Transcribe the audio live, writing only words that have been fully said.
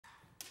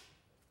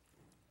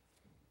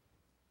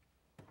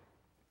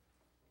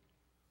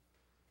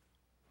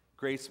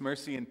Grace,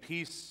 mercy, and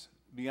peace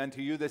be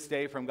unto you this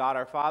day from God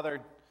our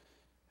Father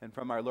and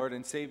from our Lord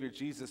and Savior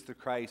Jesus the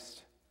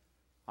Christ.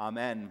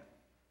 Amen.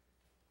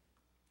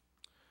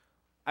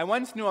 I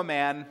once knew a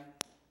man,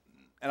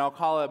 and I'll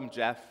call him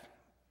Jeff,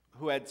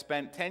 who had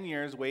spent 10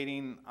 years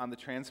waiting on the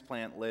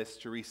transplant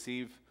list to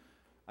receive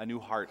a new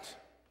heart.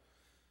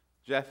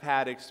 Jeff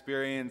had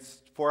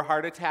experienced 4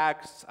 heart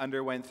attacks,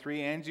 underwent 3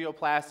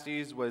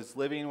 angioplasties, was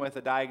living with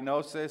a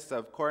diagnosis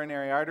of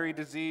coronary artery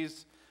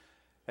disease,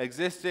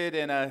 existed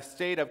in a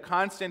state of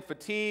constant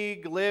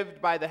fatigue,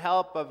 lived by the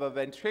help of a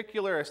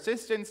ventricular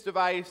assistance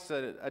device,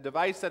 a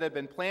device that had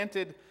been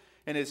planted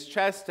in his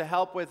chest to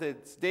help with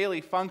its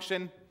daily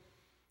function.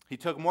 He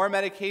took more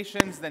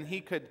medications than he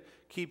could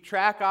keep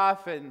track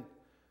of, and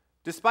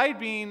despite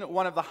being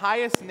one of the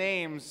highest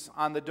names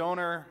on the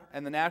donor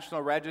and the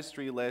National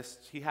Registry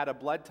list, he had a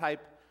blood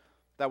type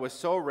that was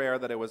so rare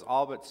that it was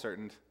all but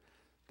certain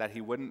that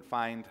he wouldn't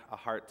find a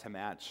heart to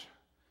match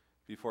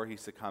before he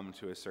succumbed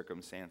to his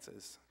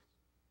circumstances.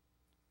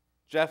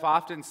 Jeff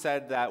often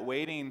said that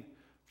waiting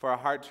for a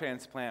heart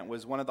transplant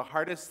was one of the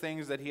hardest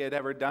things that he had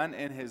ever done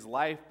in his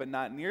life, but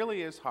not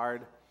nearly as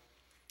hard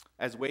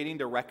as waiting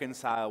to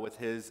reconcile with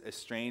his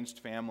estranged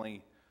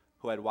family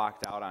who had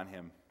walked out on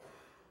him.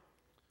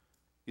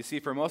 You see,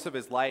 for most of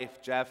his life,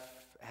 Jeff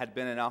had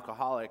been an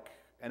alcoholic,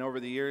 and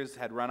over the years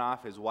had run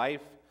off his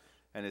wife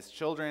and his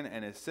children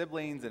and his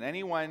siblings and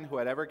anyone who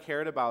had ever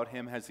cared about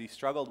him as he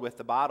struggled with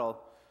the bottle.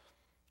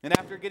 And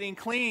after getting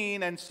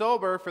clean and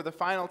sober for the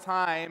final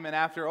time, and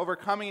after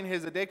overcoming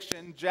his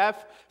addiction,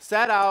 Jeff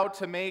set out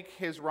to make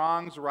his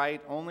wrongs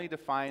right, only to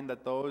find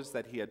that those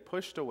that he had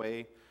pushed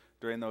away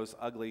during those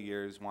ugly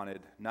years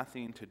wanted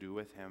nothing to do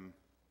with him.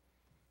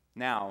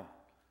 Now,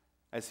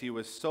 as he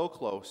was so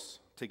close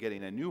to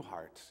getting a new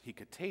heart, he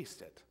could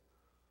taste it.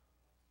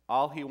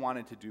 All he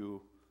wanted to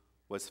do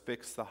was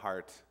fix the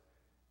heart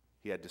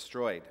he had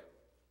destroyed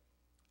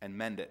and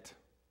mend it,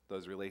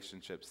 those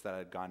relationships that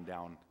had gone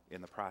down in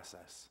the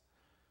process.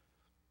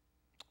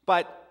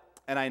 But,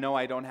 and I know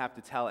I don't have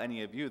to tell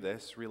any of you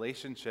this,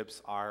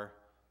 relationships are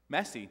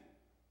messy.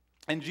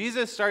 And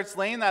Jesus starts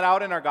laying that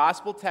out in our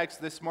gospel text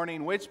this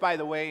morning, which, by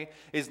the way,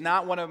 is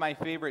not one of my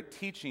favorite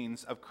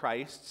teachings of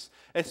Christ's,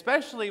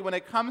 especially when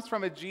it comes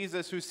from a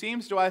Jesus who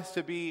seems to us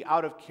to be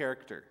out of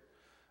character,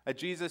 a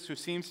Jesus who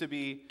seems to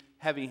be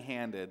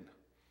heavy-handed.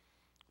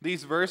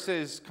 These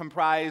verses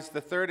comprise the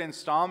third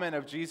installment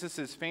of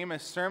Jesus'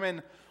 famous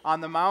Sermon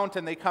on the Mount,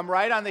 and they come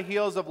right on the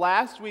heels of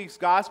last week's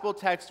gospel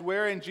text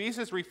wherein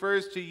Jesus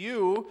refers to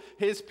you,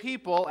 his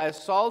people,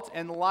 as salt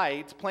and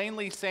light,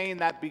 plainly saying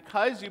that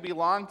because you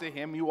belong to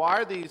him, you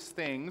are these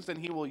things, and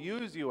he will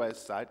use you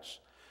as such.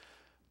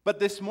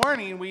 But this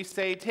morning we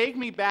say, take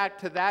me back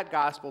to that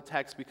gospel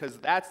text because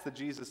that's the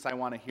Jesus I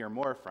want to hear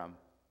more from.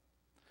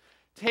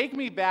 Take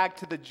me back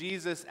to the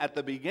Jesus at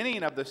the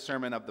beginning of the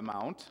Sermon on the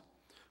Mount,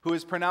 who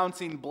is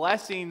pronouncing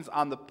blessings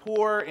on the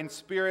poor in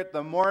spirit,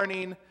 the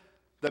mourning,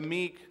 the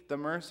meek, the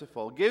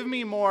merciful. Give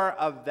me more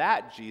of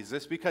that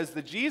Jesus, because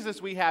the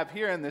Jesus we have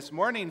here in this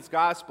morning's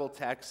gospel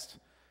text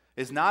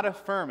is not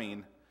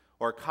affirming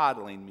or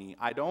coddling me.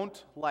 I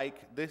don't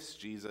like this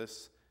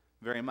Jesus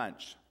very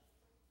much.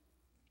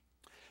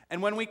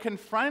 And when we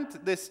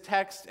confront this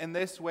text in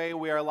this way,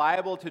 we are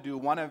liable to do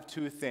one of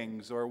two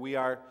things, or we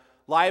are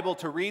liable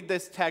to read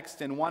this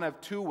text in one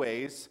of two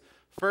ways.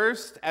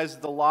 First, as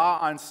the law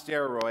on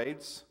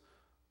steroids,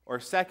 or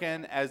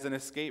second, as an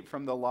escape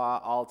from the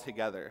law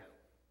altogether.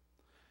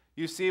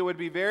 You see, it would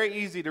be very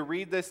easy to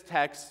read this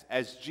text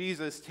as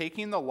Jesus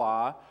taking the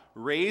law,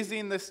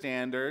 raising the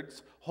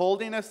standards,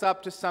 holding us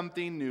up to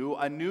something new,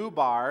 a new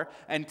bar,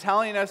 and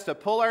telling us to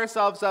pull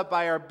ourselves up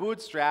by our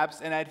bootstraps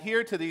and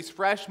adhere to these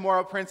fresh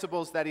moral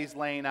principles that he's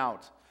laying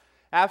out.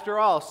 After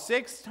all,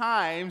 6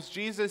 times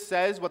Jesus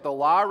says what the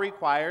law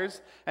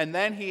requires, and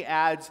then he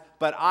adds,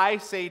 but I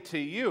say to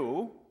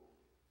you,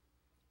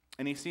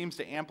 and he seems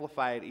to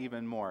amplify it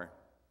even more.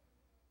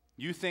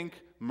 You think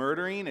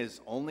murdering is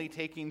only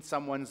taking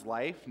someone's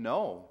life?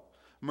 No.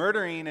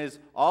 Murdering is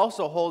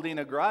also holding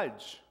a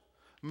grudge.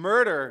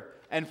 Murder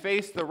and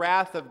face the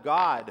wrath of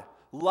God.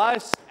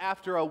 Lust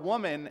after a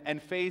woman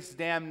and face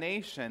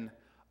damnation.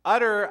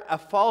 Utter a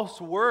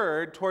false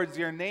word towards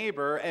your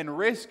neighbor and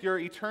risk your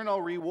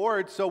eternal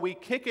reward. So we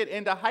kick it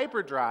into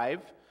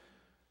hyperdrive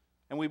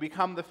and we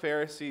become the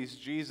Pharisees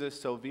Jesus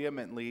so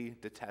vehemently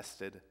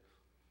detested,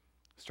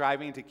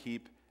 striving to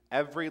keep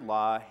every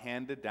law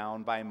handed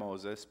down by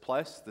Moses,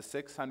 plus the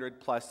 600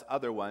 plus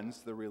other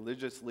ones the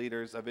religious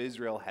leaders of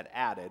Israel had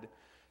added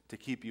to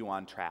keep you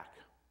on track.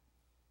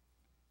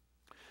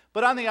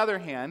 But on the other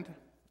hand,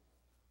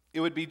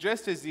 it would be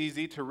just as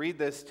easy to read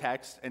this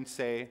text and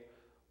say,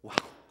 well,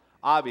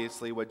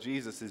 obviously what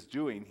Jesus is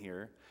doing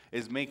here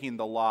is making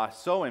the law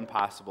so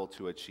impossible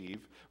to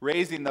achieve,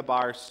 raising the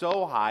bar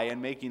so high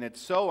and making it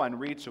so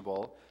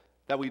unreachable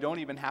that we don't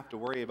even have to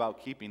worry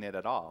about keeping it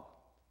at all.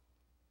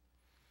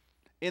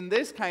 In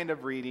this kind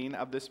of reading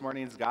of this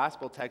morning's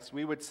gospel text,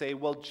 we would say,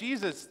 well,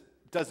 Jesus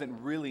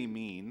doesn't really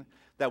mean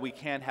that we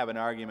can't have an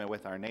argument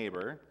with our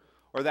neighbor,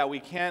 or that we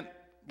can't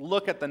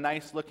look at the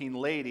nice-looking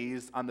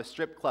ladies on the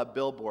strip club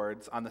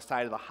billboards on the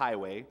side of the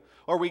highway,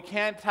 or we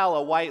can't tell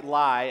a white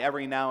lie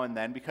every now and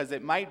then because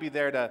it might be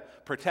there to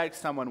protect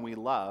someone we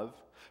love.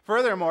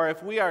 Furthermore,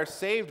 if we are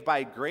saved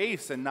by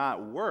grace and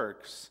not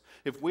works,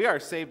 if we are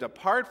saved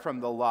apart from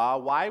the law,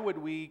 why would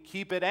we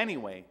keep it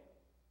anyway?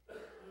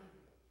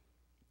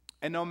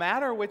 And no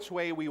matter which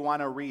way we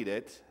want to read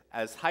it,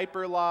 as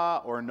hyper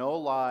law or no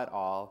law at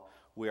all,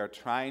 we are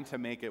trying to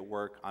make it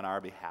work on our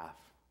behalf.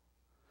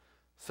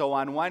 So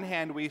on one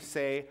hand, we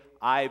say,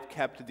 I've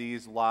kept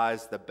these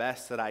laws the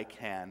best that I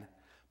can,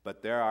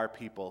 but there are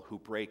people who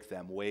break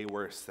them way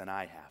worse than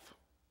I have.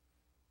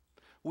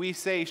 We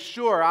say,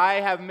 sure,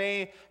 I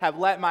may have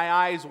let my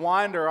eyes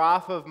wander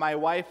off of my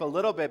wife a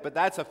little bit, but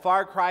that's a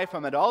far cry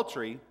from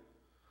adultery.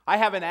 I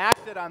haven't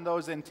acted on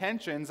those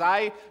intentions.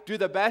 I do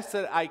the best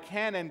that I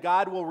can, and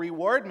God will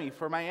reward me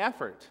for my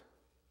effort.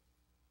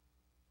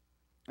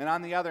 And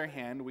on the other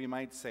hand, we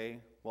might say,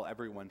 well,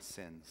 everyone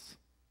sins,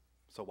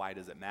 so why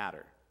does it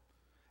matter?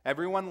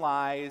 Everyone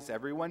lies,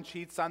 everyone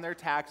cheats on their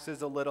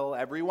taxes a little,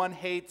 everyone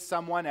hates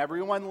someone,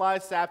 everyone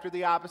lusts after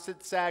the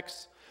opposite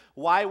sex.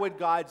 Why would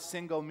God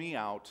single me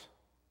out?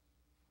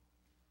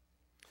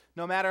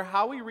 No matter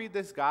how we read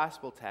this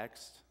gospel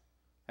text,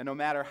 and no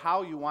matter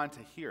how you want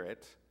to hear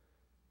it,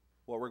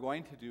 what we're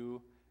going to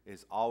do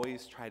is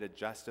always try to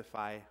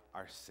justify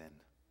our sin.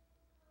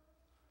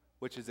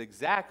 Which is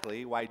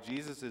exactly why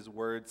Jesus'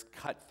 words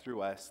cut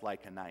through us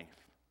like a knife.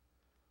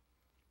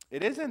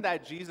 It isn't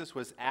that Jesus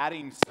was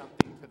adding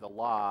something to the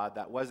law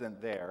that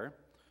wasn't there,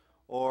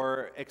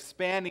 or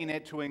expanding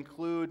it to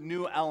include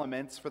new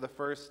elements for the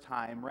first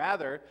time.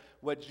 Rather,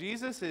 what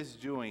Jesus is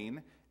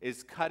doing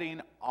is cutting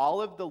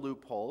all of the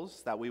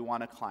loopholes that we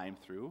want to climb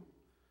through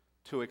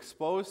to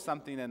expose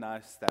something in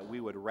us that we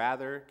would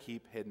rather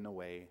keep hidden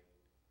away.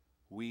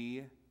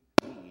 We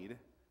need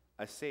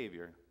a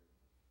Savior.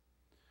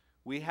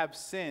 We have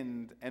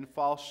sinned and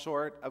fall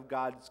short of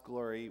God's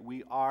glory.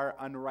 We are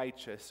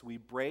unrighteous. We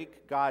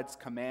break God's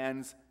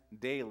commands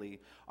daily.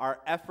 Our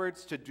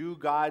efforts to do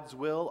God's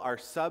will are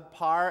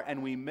subpar,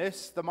 and we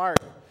miss the mark.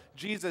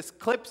 Jesus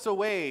clips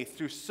away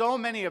through so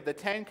many of the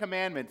 10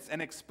 commandments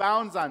and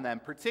expounds on them,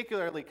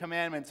 particularly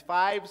commandments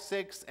 5,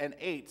 6, and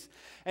 8.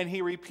 And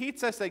he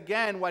repeats us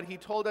again what he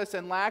told us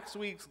in last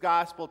week's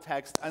gospel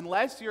text.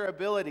 Unless your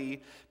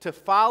ability to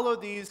follow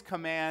these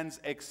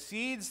commands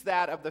exceeds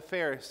that of the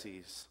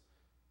Pharisees,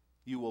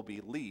 you will be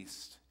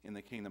least in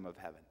the kingdom of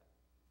heaven.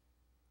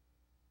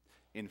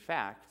 In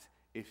fact,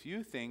 if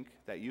you think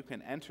that you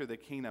can enter the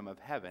kingdom of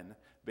heaven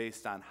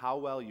based on how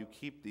well you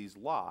keep these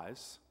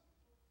laws,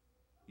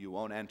 you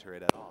won't enter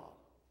it at all.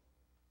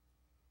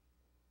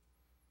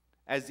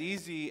 As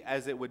easy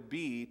as it would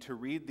be to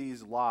read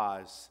these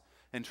laws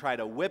and try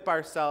to whip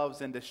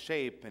ourselves into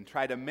shape and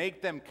try to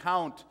make them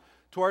count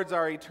towards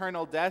our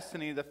eternal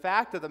destiny, the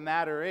fact of the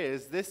matter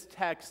is this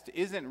text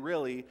isn't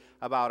really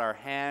about our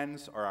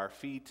hands or our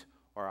feet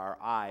or our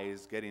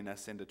eyes getting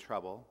us into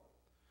trouble.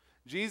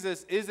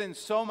 Jesus isn't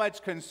so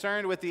much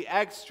concerned with the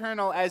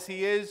external as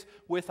he is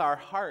with our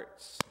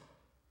hearts.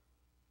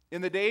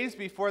 In the days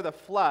before the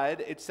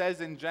flood, it says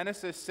in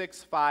Genesis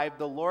 6:5,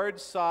 the Lord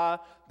saw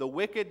the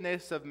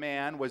wickedness of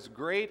man was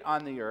great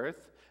on the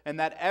earth, and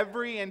that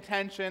every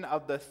intention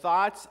of the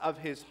thoughts of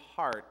his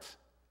heart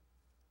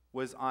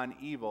was on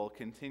evil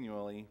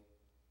continually.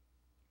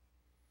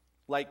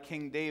 Like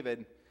King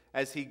David,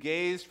 as he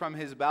gazed from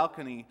his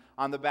balcony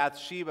on the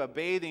Bathsheba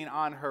bathing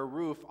on her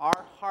roof,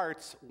 our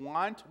hearts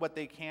want what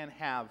they can't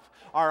have.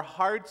 Our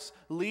hearts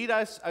lead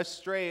us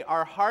astray.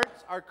 Our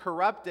hearts are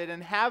corrupted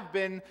and have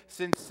been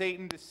since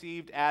Satan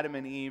deceived Adam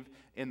and Eve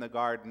in the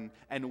garden.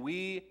 And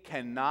we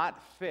cannot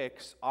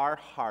fix our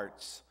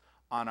hearts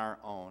on our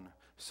own.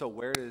 So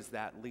where does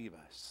that leave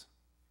us?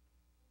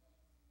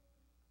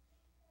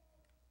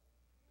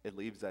 It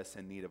leaves us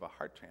in need of a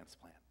heart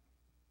transplant.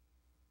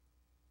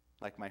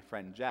 Like my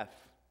friend Jeff.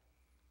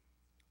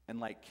 And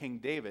like King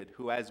David,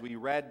 who, as we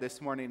read this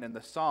morning in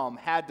the psalm,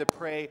 had to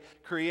pray,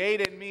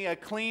 "Create in me a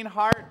clean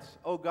heart,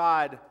 O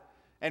God,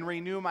 and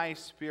renew my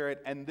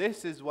spirit." And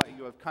this is what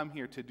you have come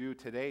here to do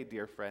today,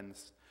 dear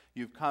friends.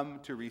 You've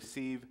come to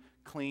receive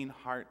clean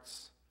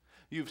hearts.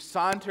 You've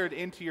sauntered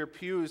into your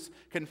pews,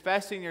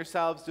 confessing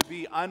yourselves to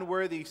be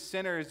unworthy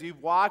sinners.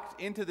 You've walked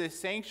into this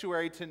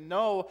sanctuary to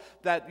know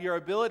that your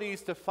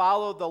abilities to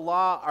follow the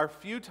law are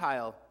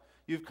futile.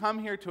 You've come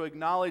here to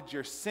acknowledge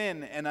your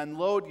sin and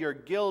unload your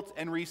guilt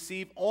and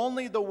receive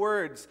only the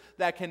words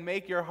that can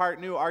make your heart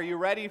new. Are you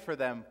ready for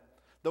them?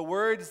 The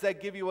words that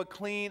give you a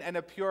clean and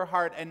a pure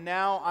heart. And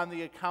now, on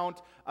the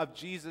account of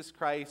Jesus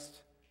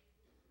Christ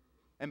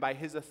and by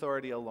his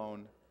authority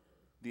alone,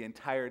 the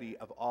entirety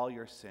of all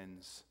your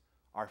sins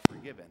are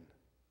forgiven.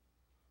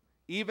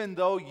 Even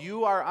though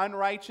you are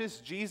unrighteous,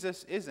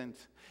 Jesus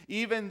isn't.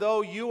 Even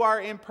though you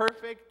are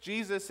imperfect,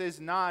 Jesus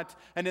is not.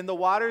 And in the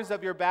waters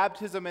of your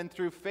baptism and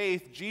through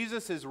faith,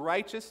 Jesus'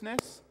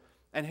 righteousness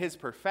and his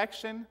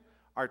perfection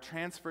are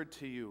transferred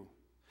to you.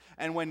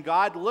 And when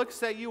God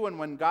looks at you and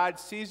when God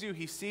sees you,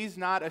 he sees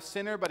not a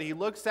sinner, but he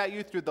looks at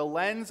you through the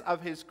lens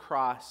of his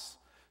cross.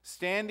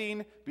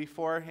 standing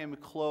before him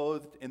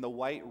clothed in the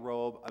white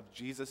robe of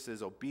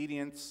Jesus'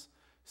 obedience,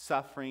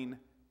 suffering,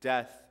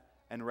 death,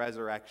 and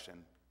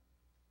resurrection.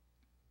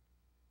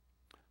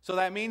 So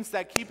that means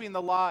that keeping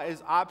the law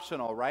is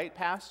optional, right,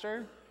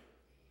 Pastor?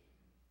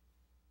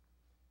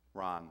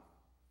 Wrong.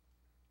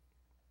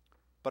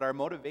 But our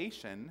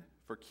motivation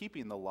for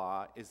keeping the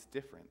law is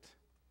different.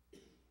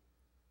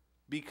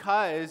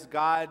 Because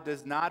God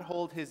does not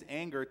hold his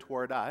anger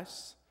toward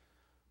us,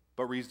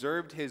 but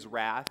reserved his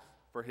wrath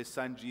for his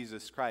Son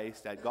Jesus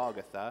Christ at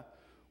Golgotha,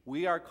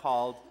 we are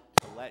called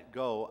to let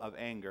go of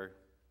anger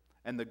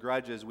and the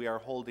grudges we are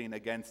holding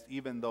against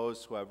even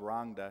those who have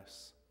wronged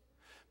us.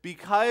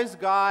 Because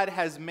God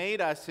has made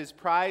us his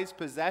prized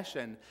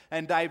possession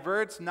and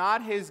diverts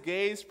not his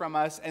gaze from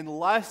us and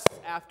lusts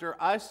after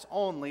us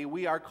only,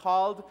 we are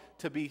called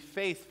to be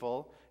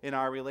faithful in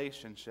our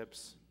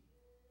relationships.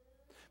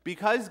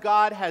 Because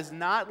God has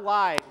not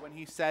lied when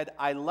he said,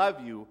 I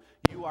love you,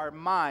 you are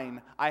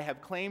mine, I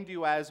have claimed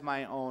you as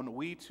my own,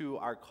 we too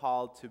are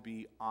called to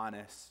be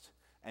honest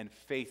and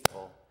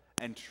faithful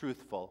and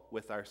truthful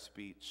with our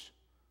speech.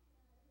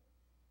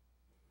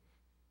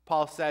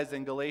 Paul says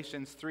in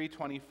Galatians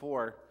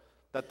 3:24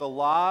 that the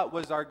law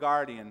was our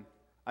guardian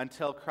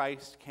until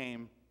Christ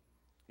came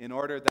in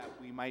order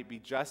that we might be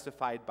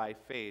justified by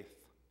faith.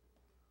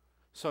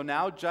 So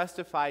now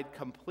justified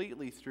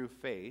completely through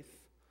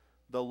faith,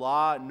 the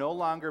law no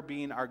longer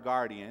being our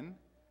guardian,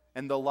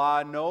 and the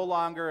law no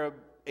longer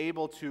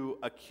able to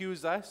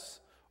accuse us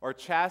or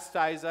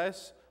chastise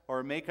us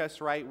or make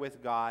us right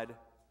with God,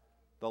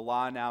 the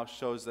law now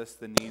shows us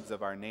the needs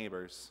of our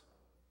neighbors.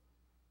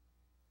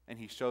 And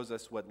he shows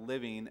us what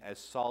living as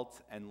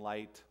salt and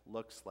light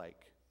looks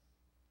like.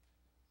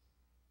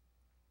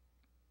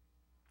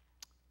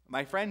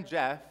 My friend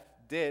Jeff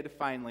did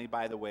finally,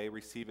 by the way,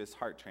 receive his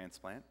heart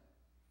transplant.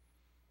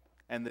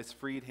 And this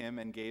freed him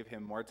and gave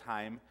him more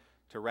time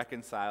to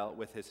reconcile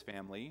with his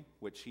family,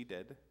 which he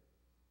did.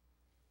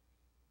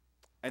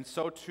 And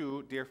so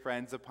too, dear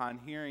friends, upon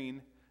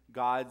hearing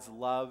God's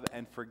love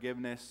and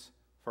forgiveness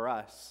for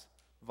us,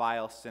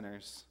 vile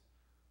sinners,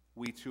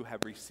 we too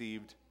have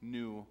received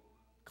new,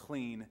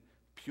 clean,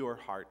 pure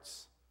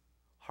hearts.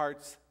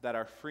 Hearts that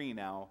are free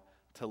now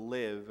to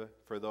live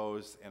for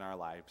those in our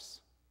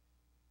lives.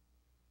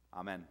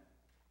 Amen.